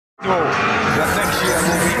goal that next year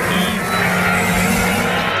will be even.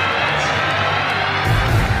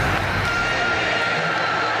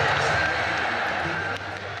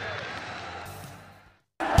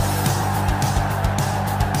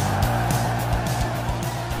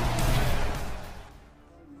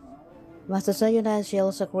 Manchester United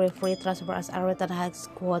shall secure free transfer as Erik Ten Hag's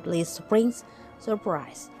squad list brings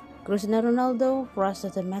surprise. Cristiano Ronaldo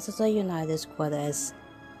rushed the Manchester United squad as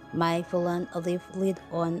Mike Phelan lead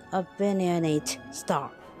on opinionate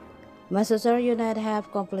star. Manchester United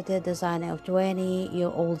have completed the signing of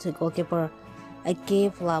 20-year-old goalkeeper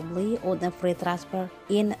Gabe Lumley on a free transfer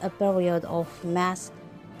in a period of mass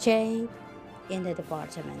change in the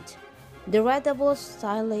department. The Red Devils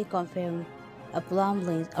silently confirmed a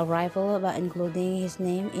Lumley's arrival by including his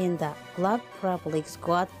name in the Club Republic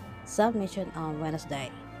squad submission on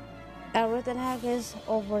Wednesday. Erik Ten Hag has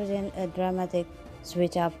overseen a dramatic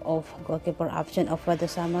switch-up of goalkeeper option over the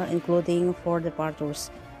summer, including 4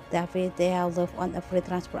 departures. David De Gea left on a free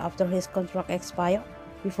transfer after his contract expired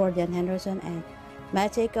before Jan Henderson and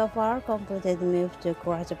Matej Kovar completed the move to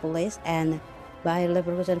Crystal Palace and by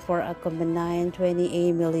Leverkusen for a combined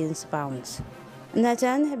 £28 million.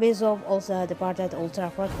 Nathan Bezov also departed Old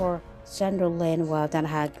Trafford for Sunderland, while Ten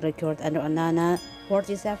Hag recruited under Onana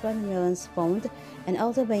 £47 million and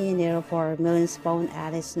also Bayern £4 million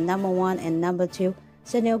as its number 1 and number 2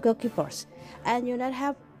 senior goalkeepers. And United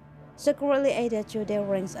have secretly added to their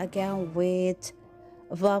ranks again with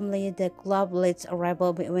Lumley, the club leads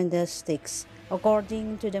arrival between the sticks.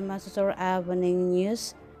 According to the Manchester Evening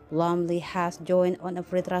News, Lumley has joined on a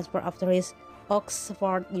free transfer after his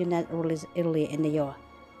Oxford United release earlier in the year.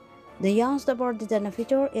 The young stopper didn't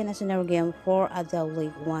feature in a senior game for the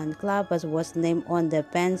League One club but was named on the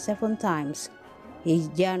bench 7 times. His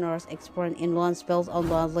generous experience in loan spells on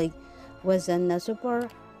loan league was in Super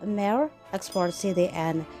Mare, Oxford City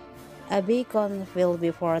and Beaconfield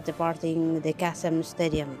before departing the Kassem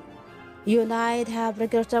Stadium. United have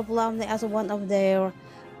recruited Lumley as one of their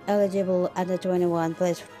eligible under-21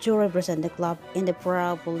 players to represent the club in the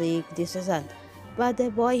Pro League this season. But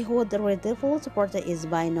the boyhood Red Devil supporter is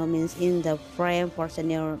by no means in the frame for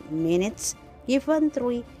senior minutes, given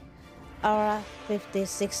 3 are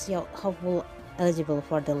 56-year hopeful eligible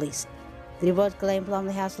for the list. The report claimed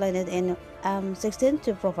Lumley has landed in M16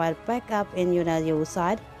 to provide backup in United youth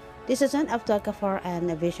side this season after Kovar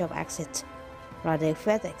and Bishop exit. Radek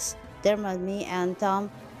Fetex, Dermot Mee and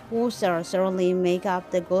Tom Wooster certainly make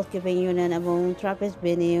up the goalkeeping unit among Trappist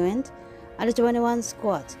Benevent under 21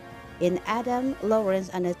 squad. In Adam Lawrence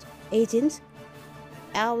under 18s,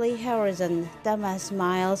 Ali Harrison, Thomas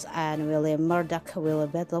Miles, and William Murdoch will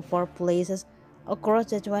battle for places across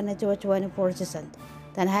the 22-24 season.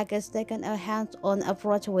 Ten Hag has taken a hands-on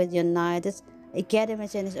approach with United's academy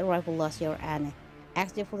since his arrival last year and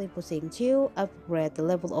actively pushing to upgrade the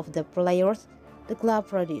level of the players the club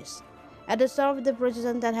produces. At the start of the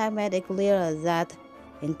preseason, Ten Hag made it clear that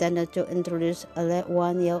he intended to introduce a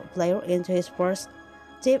 1-year player into his first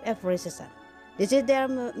team every season. This is their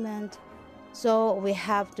movement, so we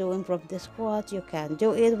have to improve the squad. You can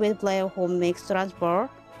do it with players who make transfer,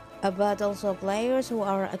 but also players who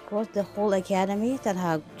are across the whole academy, Ten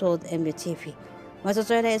Hag told MBTV.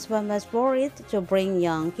 Manchester United is famous for it to bring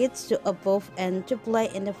young kids to above and to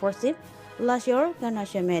play in the first team. Last year,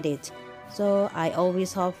 Garnacho made it. So I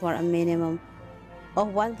always hope for a minimum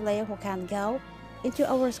of 1 player who can go into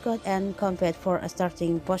our squad and compete for a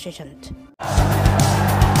starting position.